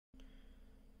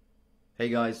Hey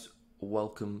guys,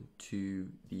 welcome to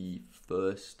the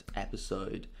first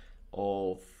episode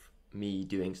of me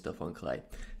doing stuff on clay.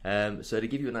 So to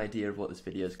give you an idea of what this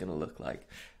video is going to look like,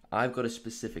 I've got a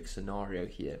specific scenario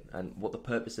here, and what the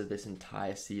purpose of this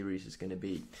entire series is going to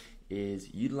be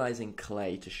is utilizing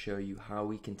clay to show you how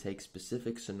we can take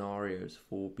specific scenarios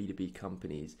for B2B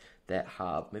companies that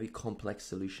have maybe complex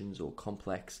solutions or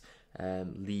complex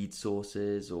lead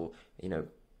sources or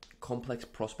complex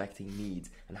prospecting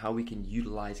needs, and how we can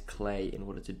utilize clay in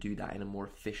order to do that in a more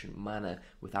efficient manner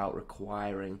without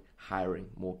requiring hiring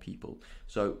more people.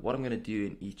 So what I'm going to do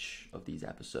in each of these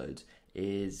episodes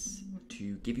is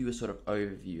to give you a sort of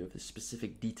overview of the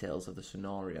specific details of the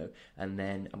scenario, and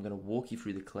then I'm going to walk you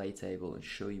through the clay table and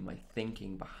show you my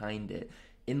thinking behind it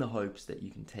in the hopes that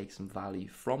you can take some value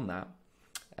from that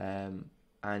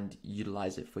and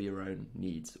utilize it for your own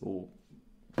needs or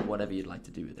whatever you'd like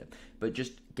to do with it, but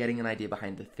just getting an idea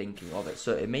behind the thinking of it.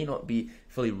 So it may not be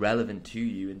fully relevant to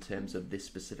you in terms of this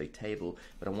specific table,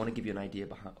 but I want to give you an idea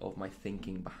of my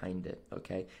thinking behind it,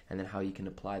 okay? And then how you can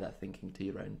apply that thinking to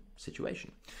your own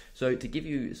situation. So to give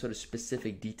you sort of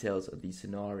specific details of these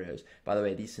scenarios, by the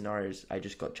way, these scenarios, I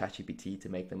just got ChatGPT to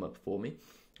make them up for me.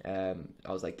 I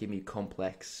was like, give me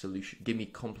complex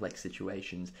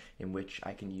situations in which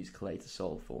I can use clay to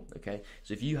solve for, okay?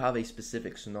 So if you have a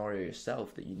specific scenario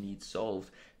yourself that you need solved,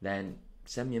 then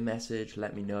send me a message,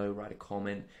 let me know, write a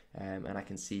comment, and I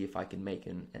can see if I can make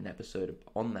an episode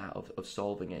on that, of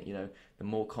solving it. The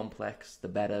more complex, the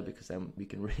better, because then we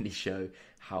can really show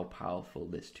how powerful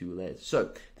this tool is.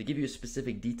 So to give you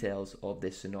specific details of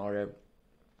this scenario,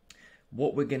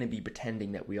 what we're going to be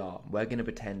pretending that we're going to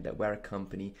pretend that we're a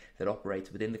company that operates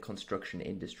within the construction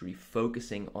industry,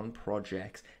 focusing on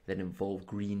projects that involve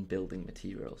green building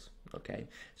materials. Okay,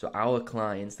 so our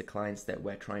clients, the clients that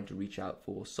we're trying to reach out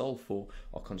for, solve for,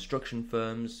 are construction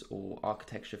firms or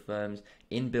architecture firms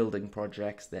in building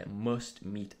projects that must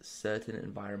meet certain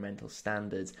environmental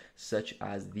standards, such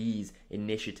as these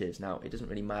initiatives. Now, it doesn't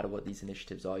really matter what these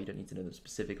initiatives are, you don't need to know them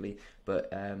specifically, but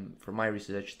from my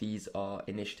research, these are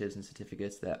initiatives and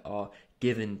certificates that are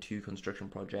given to construction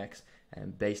projects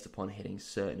based upon hitting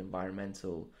certain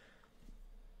environmental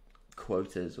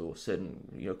quotas or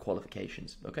certain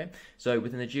qualifications. Okay, so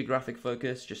within the geographic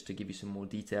focus, just to give you some more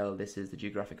detail, this is the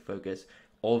geographic focus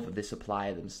of the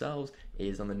supplier themselves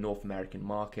is on the North American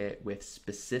market, with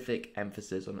specific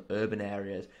emphasis on urban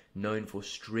areas known for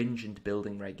stringent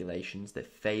building regulations that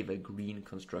favor green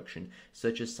construction,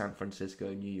 such as San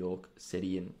Francisco, New York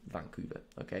City, and Vancouver.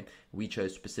 Okay, we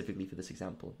chose specifically for this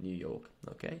example New York.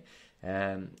 Okay,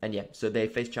 so they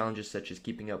face challenges such as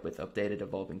keeping up with updated,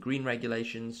 evolving green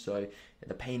regulations. So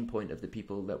the pain point of the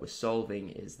people that we're solving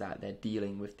is that they're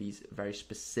dealing with these very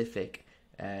specific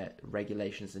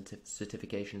regulations and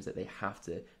certifications that they have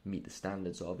to meet the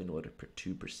standards of in order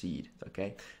to proceed.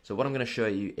 Okay, so what I'm going to show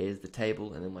you is the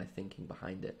table and then my thinking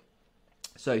behind it.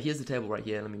 So here's the table right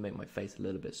here. Let me make my face a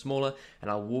little bit smaller and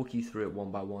I'll walk you through it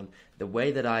one by one. The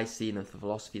way that I see, and the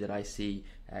philosophy that I see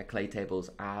clay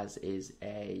tables as, is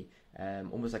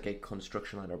almost like a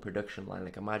construction line or a production line.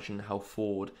 Like, imagine how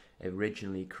Ford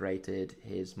originally created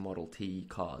his Model T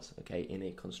cars, okay, in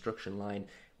a construction line.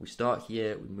 We start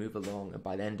here, we move along, and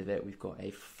by the end of it, we've got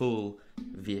a full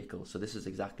vehicle. So this is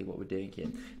exactly what we're doing here.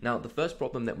 Now, the first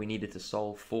problem that we needed to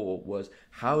solve for was,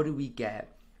 how do we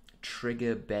get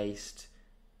trigger-based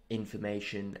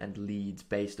information and leads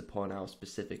based upon our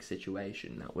specific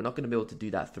situation? Now, we're not going to be able to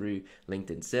do that through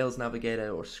LinkedIn Sales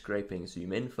Navigator or scraping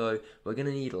Zoom info. We're going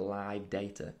to need live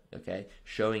data, okay,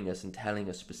 showing us and telling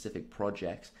us specific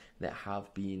projects that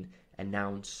have been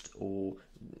announced, or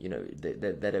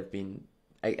that have been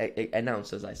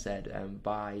announced, as I said,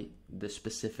 by the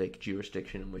specific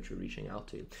jurisdiction in which we're reaching out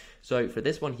to. So for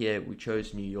this one here, we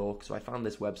chose New York. So I found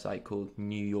this website called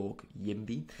New York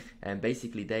YIMBY, and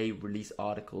basically they release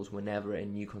articles whenever a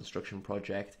new construction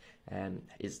project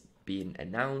is being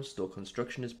announced, or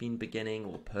construction has been beginning,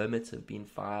 or permits have been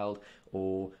filed,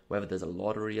 or whether there's a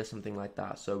lottery or something like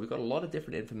that. So we've got a lot of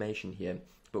different information here,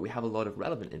 but we have a lot of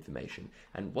relevant information.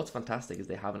 And what's fantastic is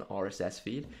they have an RSS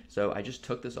feed. So I just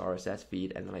took this RSS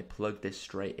feed and then I plugged this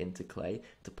straight into Clay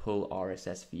to pull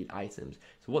RSS feed items.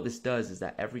 So what this does is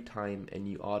that every time a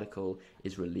new article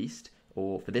is released,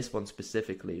 or for this one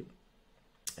specifically,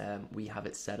 we have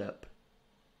it set up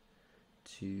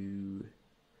to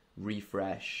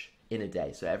refresh in a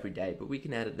day, so every day. But we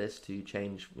can edit this to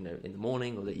change, in the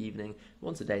morning or the evening.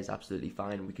 Once a day is absolutely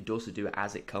fine. We could also do it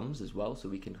as it comes as well, so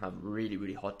we can have really,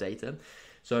 really hot data.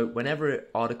 So whenever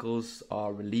articles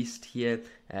are released here,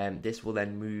 this will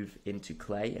then move into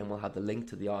Clay, and we'll have the link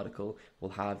to the article,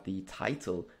 we'll have the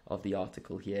title of the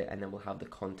article here, and then we'll have the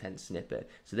content snippet.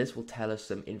 So this will tell us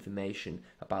some information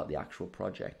about the actual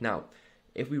project. Now,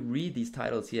 if we read these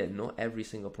titles here, not every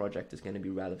single project is going to be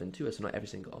relevant to us, not every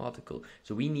single article.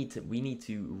 So we need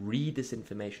to read this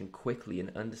information quickly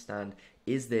and understand,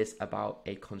 is this about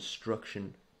a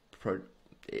construction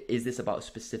is this about a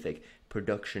specific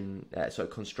construction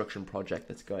project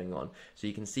that's going on? So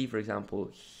you can see, for example,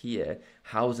 here,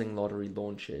 housing lottery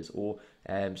launches or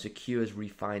secures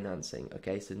refinancing.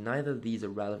 Okay, so neither of these are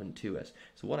relevant to us.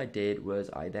 So what I did was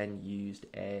I then used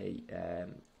a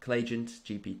Clayagent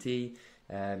GPT,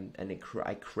 and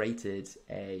I created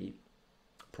a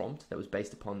prompt that was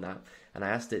based upon that, and I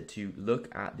asked it to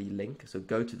look at the link. So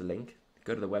go to the link,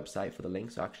 go to the website for the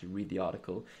link, so actually read the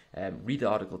article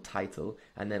title,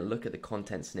 and then look at the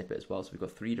content snippet as well. So we've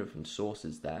got 3 different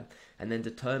sources there, and then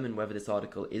determine whether this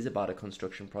article is about a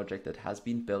construction project that has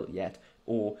been built yet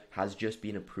or has just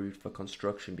been approved for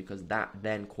construction, because that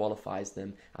then qualifies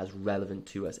them as relevant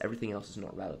to us. Everything else is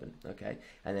not relevant, okay?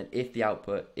 And then if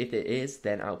it is,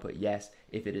 then output yes.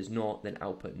 If it is not, then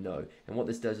output no. And what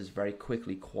this does is very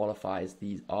quickly qualifies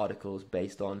these articles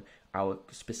based on our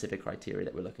specific criteria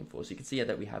that we're looking for. So you can see here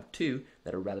that we have 2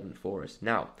 that are relevant for us.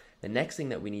 Now, the next thing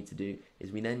that we need to do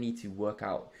is we then need to work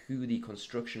out who the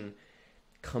construction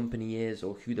company is,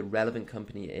 or who the relevant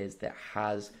company is that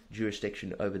has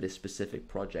jurisdiction over this specific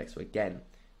project. So again,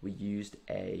 we used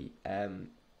a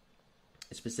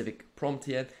specific prompt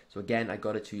here. So again, I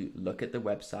got it to look at the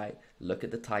website, look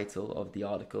at the title of the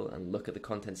article, and look at the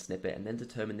content snippet, and then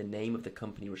determine the name of the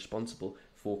company responsible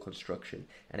for construction.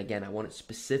 And again, I want it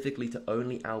specifically to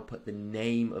only output the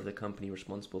name of the company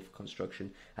responsible for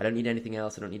construction. I don't need anything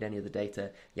else. I don't need any of the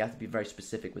data. You have to be very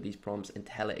specific with these prompts and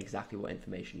tell it exactly what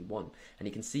information you want. And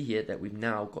you can see here that we've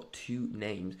now got 2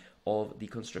 names of the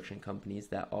construction companies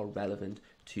that are relevant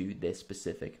to this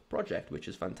specific project, which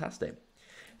is fantastic.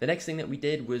 The next thing that we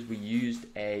did was we used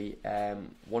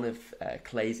one of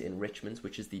Clay's enrichments,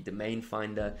 which is the domain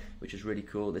finder, which is really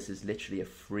cool. This is literally a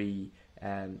free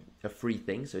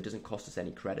thing, so it doesn't cost us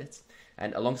any credits.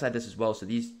 And alongside this as well, so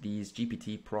these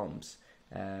GPT prompts,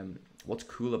 what's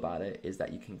cool about it is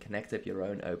that you can connect up your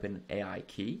own open AI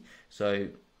key. So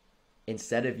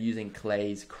instead of using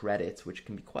Clay's credits, which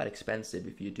can be quite expensive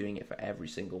if you're doing it for every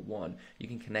single one, you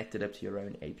can connect it up to your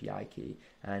own API key,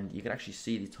 and you can actually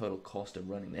see the total cost of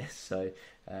running this. So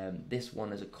this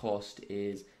one as a cost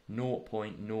is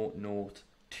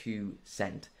 0.002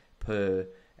 cent per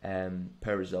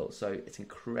result. So it's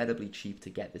incredibly cheap to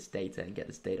get this data and get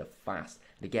this data fast.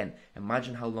 And again,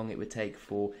 imagine how long it would take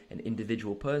for an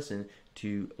individual person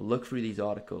to look through these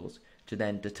articles, to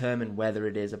then determine whether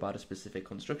it is about a specific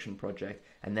construction project,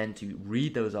 and then to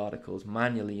read those articles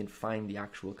manually and find the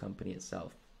actual company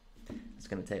itself. It's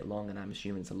going to take long, and I'm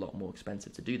assuming it's a lot more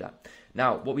expensive to do that.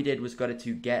 Now, what we did was got it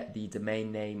to get the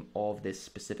domain name of this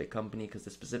specific company, because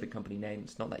the specific company name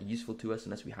is not that useful to us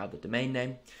unless we have the domain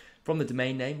name. From the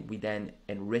domain name, we then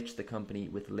enriched the company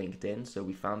with LinkedIn. So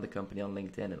we found the company on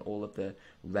LinkedIn and all of the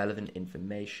relevant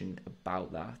information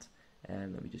about that.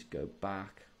 And let me just go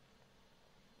back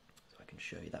so I can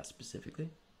show you that specifically.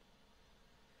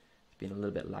 It's been a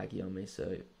little bit laggy on me,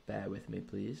 so bear with me,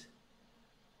 please.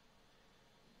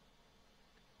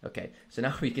 Okay, so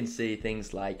now we can see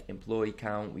things like employee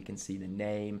count, we can see the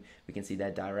name, we can see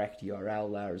their direct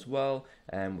URL there as well,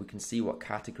 we can see what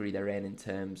category they're in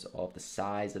terms of the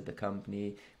size of the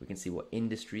company, we can see what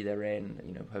industry they're in,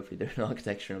 hopefully they're in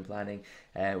architecture and planning,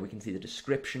 we can see the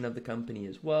description of the company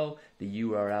as well, the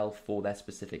URL for their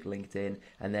specific LinkedIn,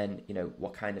 and then,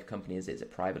 what kind of company is it? Is it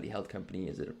a privately held company?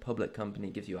 Is it a public company?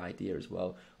 It gives you an idea as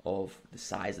well of the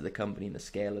size of the company and the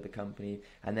scale of the company,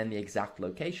 and then the exact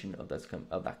location of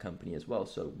that company as well.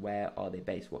 So where are they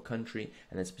based, what country,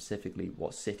 and then specifically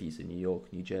what cities in New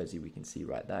York, New Jersey, we can see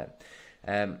right there.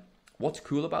 What's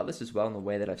cool about this as well, and the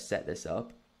way that I've set this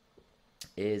up,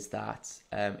 is that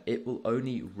it will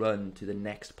only run to the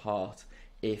next part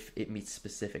if it meets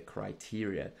specific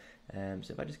criteria. So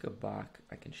if I just go back,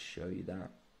 I can show you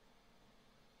that.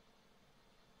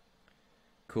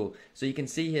 Cool. So you can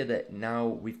see here that now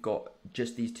we've got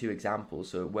just these 2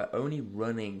 examples. So we're only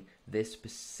running this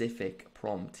specific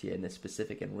prompt here and this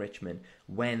specific enrichment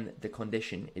when the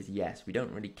condition is yes. We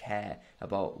don't really care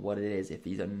about what it is. If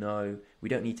these are no, we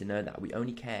don't need to know that. We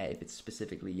only care if it's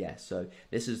specifically yes. So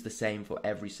this is the same for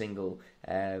every single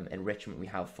enrichment we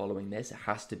have following this. It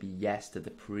has to be yes to the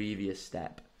previous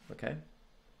step. okay?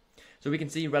 So we can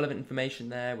see relevant information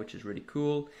there, which is really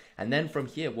cool. And then from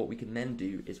here, what we can then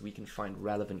do is we can find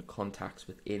relevant contacts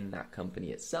within that company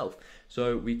itself.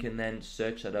 So we can then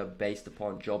search that up based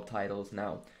upon job titles.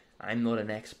 Now, I'm not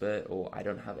an expert, or I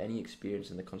don't have any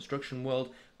experience in the construction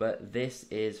world, but this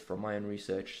is from my own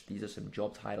research. These are some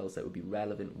job titles that would be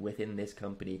relevant within this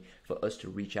company for us to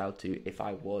reach out to if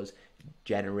I was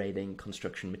generating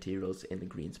construction materials in the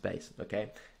green space.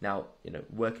 Okay, now,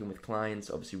 working with clients,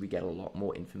 obviously we get a lot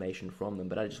more information from them,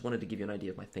 but I just wanted to give you an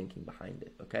idea of my thinking behind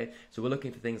it. Okay, so we're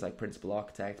looking for things like principal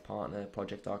architect, partner,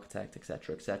 project architect,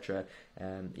 etc., etc.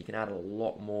 You can add a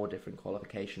lot more different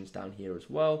qualifications down here as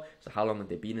well. So how long have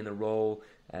they been in the role,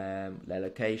 their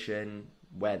location,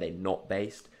 where they're not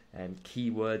based,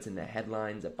 keywords in their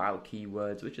headlines about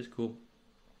keywords, which is cool.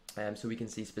 So we can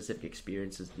see specific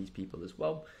experiences of these people as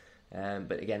well.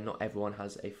 But again, not everyone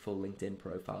has a full LinkedIn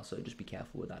profile, so just be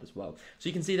careful with that as well. So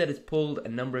you can see that it's pulled a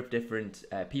number of different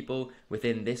people.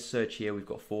 Within this search here, we've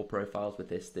got 4 profiles. With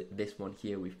this one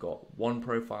here, we've got 1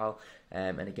 profile.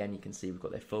 And again, you can see we've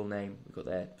got their full name, we've got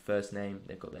their first name,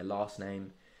 they've got their last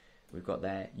name, we've got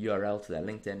their URL to their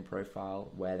LinkedIn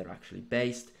profile, where they're actually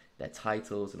based, their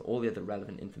titles, and all the other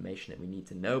relevant information that we need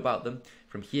to know about them.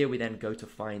 From here, we then go to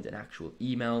find an actual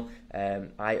email.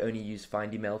 I only use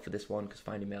Find Email for this one because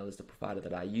Find Email is the provider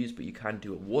that I use, but you can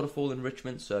do a waterfall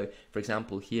enrichment. So, for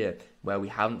example, here, where we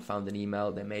haven't found an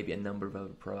email, there may be a number of other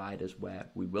providers where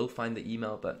we will find the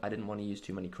email, but I didn't want to use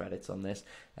too many credits on this.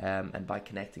 And by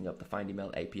connecting up the Find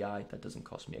Email API, that doesn't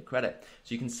cost me a credit.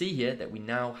 So you can see here that we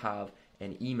now have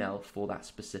an email for that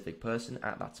specific person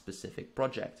at that specific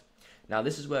project. Now,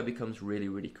 this is where it becomes really,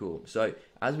 really cool. So,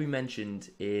 as we mentioned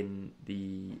in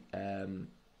the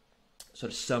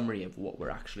sort of summary of what we're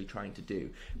actually trying to do,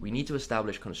 we need to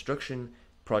establish construction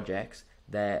projects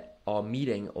that are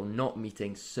meeting or not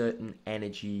meeting certain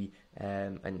energy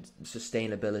and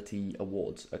sustainability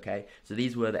awards, okay? So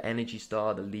these were the Energy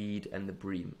Star, the LEED, and the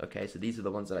BREEAM, okay? So these are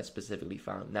the ones that I specifically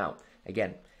found. Now,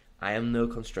 again, I am no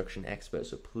construction expert,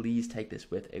 so please take this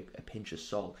with a pinch of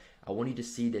salt. I want you to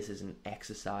see this as an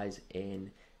exercise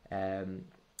in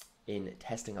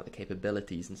testing out the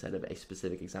capabilities instead of a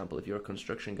specific example. If you're a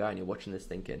construction guy and you're watching this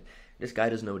thinking, this guy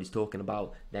doesn't know what he's talking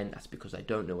about, then that's because I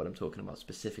don't know what I'm talking about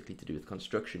specifically to do with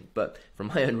construction. But from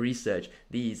my own research,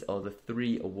 these are the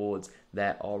 3 awards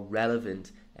that are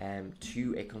relevant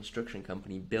to a construction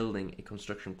company building a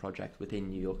construction project within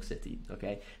New York City,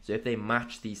 okay? So if they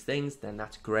match these things, then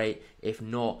that's great. If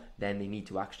not, then they need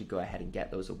to actually go ahead and get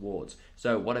those awards.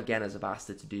 So what again, as I've asked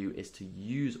it to do, is to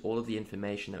use all of the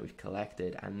information that we've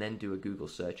collected and then do a Google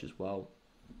search as well.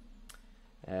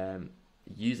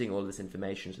 Using all this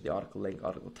information, so the article link,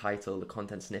 article title, the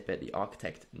content snippet, the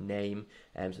architect name,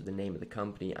 so the name of the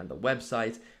company and the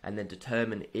website, and then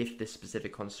determine if this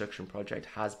specific construction project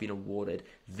has been awarded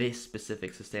this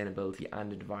specific sustainability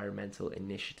and environmental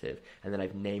initiative, and then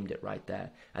I've named it right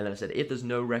there. And then I said, if there's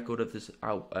no record of this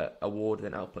award,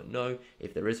 then output no.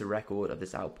 If there is a record of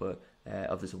this output,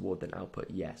 of this award, then output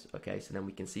yes. Okay, so then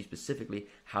we can see specifically,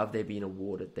 have they been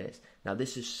awarded this? Now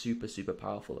this is super, super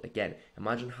powerful. Again,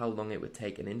 imagine how long it would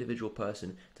take an individual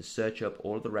person to search up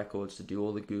all of the records, to do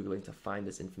all the Googling to find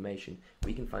this information.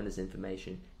 We can find this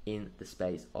information in the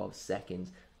space of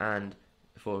seconds and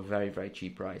for a very, very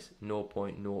cheap price,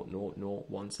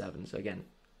 0.00017. So again,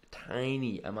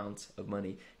 tiny amounts of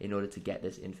money in order to get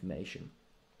this information.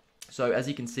 So as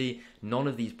you can see, none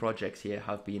of these projects here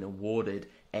have been awarded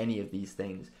any of these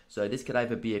things. So this could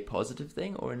either be a positive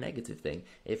thing or a negative thing.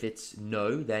 If it's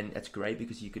no, then that's great,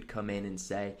 because you could come in and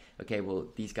say, okay, well,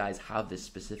 these guys have this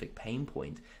specific pain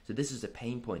point. So this is a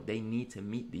pain point. They need to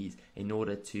meet these in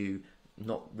order to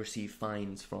not receive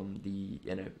fines from the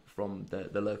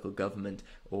local government,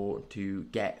 or to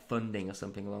get funding or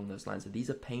something along those lines. So these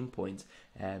are pain points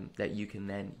that you can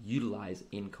then utilize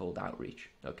in cold outreach,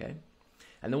 okay?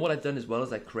 And then what I've done as well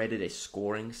is I created a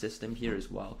scoring system here as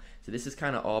well. So this is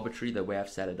kind of arbitrary the way I've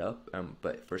set it up,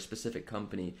 but for a specific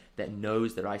company that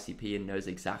knows their ICP and knows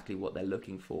exactly what they're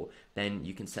looking for, then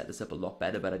you can set this up a lot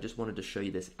better. But I just wanted to show you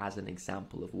this as an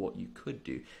example of what you could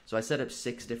do. So I set up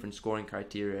 6 different scoring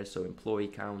criteria. So employee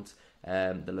count,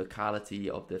 the locality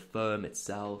of the firm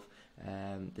itself,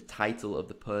 the title of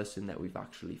the person that we've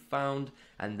actually found,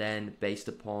 and then based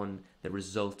upon the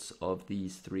results of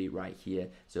these 3 right here.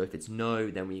 So if it's no,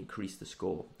 then we increase the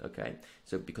score, okay?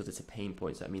 So because it's a pain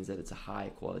point, so that means that it's a higher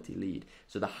quality lead.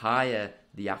 So the higher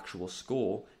the actual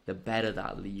score, the better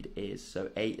that lead is.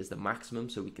 So 8 is the maximum.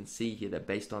 So we can see here that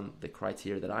based on the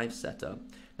criteria that I've set up,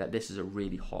 that this is a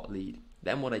really hot lead.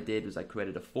 Then what I did was I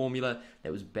created a formula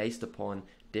that was based upon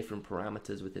different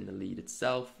parameters within the lead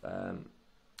itself,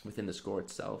 within the score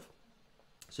itself.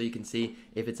 So you can see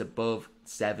if it's above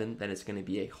 7, then it's going to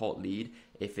be a hot lead.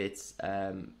 If it's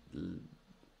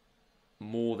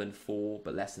more than 4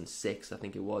 but less than 6, I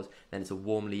think it was, then it's a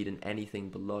warm lead, and anything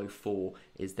below 4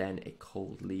 is then a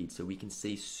cold lead. So we can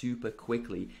see super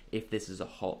quickly if this is a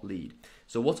hot lead.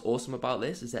 So what's awesome about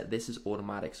this is that this is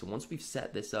automatic. So once we've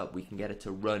set this up, we can get it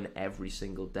to run every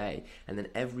single day, and then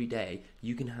every day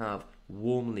you can have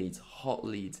warm leads, hot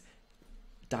leads,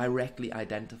 directly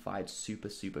identified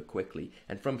super quickly.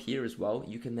 And from here as well,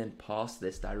 you can then pass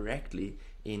this directly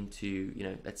into,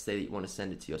 let's say that you want to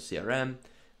send it to your CRM.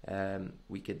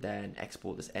 We could then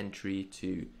export this entry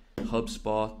to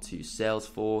HubSpot, to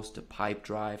Salesforce, to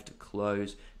Pipedrive, to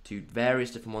Close, to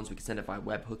various different ones. We can send it via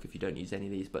webhook if you don't use any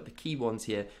of these, but the key ones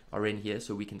here are in here,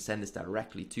 so we can send this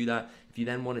directly to that. If you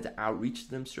then wanted to outreach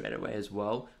them straight away as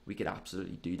well, we could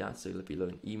absolutely do that. So if you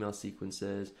load email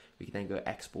sequences, we could then go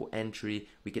export entry.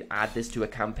 We could add this to a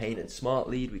campaign in Smart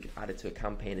Lead. We could add it to a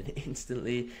campaign in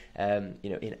Instantly,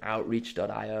 in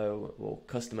Outreach.io or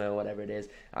Customer or whatever it is.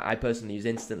 I personally use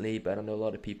Instantly, but I know a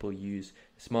lot of people use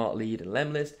Smart Lead and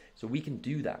Lemlist. So we can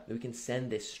do that. We can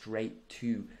send this straight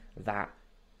to that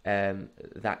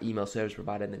email service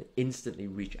provider and then instantly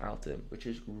reach out to them, which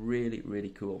is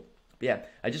really cool. But yeah,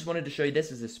 I just wanted to show you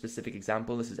this as a specific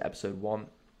example. This is episode 1.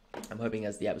 I'm hoping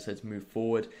as the episodes move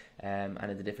forward and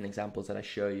in the different examples that I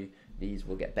show you, these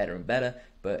will get better and better.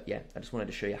 But yeah, I just wanted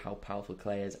to show you how powerful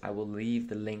Clay is. I will leave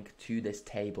the link to this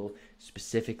table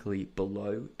specifically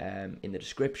below in the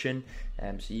description,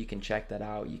 so you can check that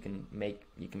out. You can make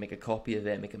a copy of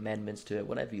it, make amendments to it,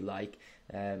 whatever you like.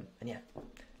 And yeah,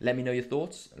 let me know your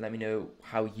thoughts. Let me know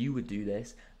how you would do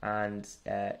this, and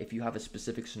if you have a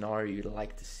specific scenario you'd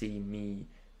like to see me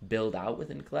build out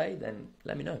within Clay, then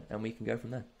let me know and we can go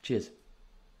from there. Cheers.